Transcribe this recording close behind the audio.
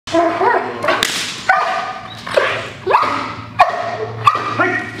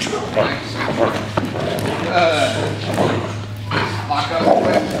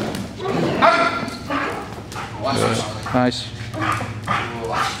Nice.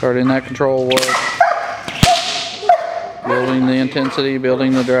 Starting that control work. Building the intensity,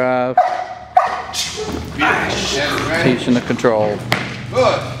 building the drive. Teaching the control.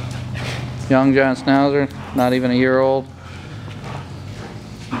 Young giant Schnauzer, not even a year old.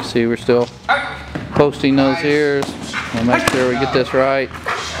 You can see we're still posting those ears. We'll make sure we get this right.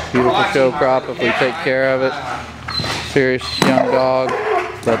 Beautiful show crop if we take care of it. Serious young dog,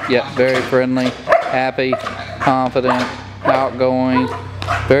 but yet very friendly, happy, confident, outgoing,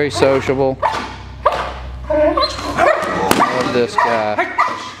 very sociable. Love this guy.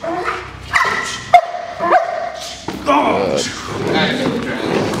 Good.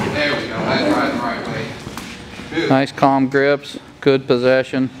 Nice calm grips, good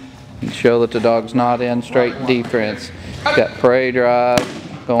possession. You show that the dog's not in straight defense. Got prey drive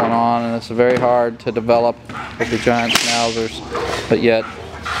going on, and it's very hard to develop with the giant Schnauzers, but yet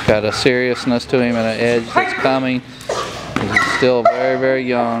got a seriousness to him and an edge that's coming. He's still very, very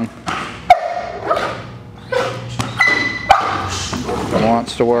young. He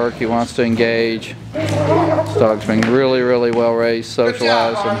wants to work, he wants to engage. This dog's been really, really well raised,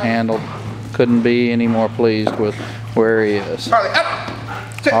 socialized, and handled. Couldn't be any more pleased with where he is.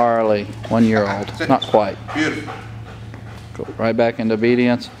 Harley, 1 year old. Not quite. Beautiful. Go right back into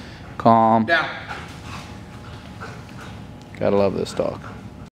obedience. Calm. Down. Gotta love this dog.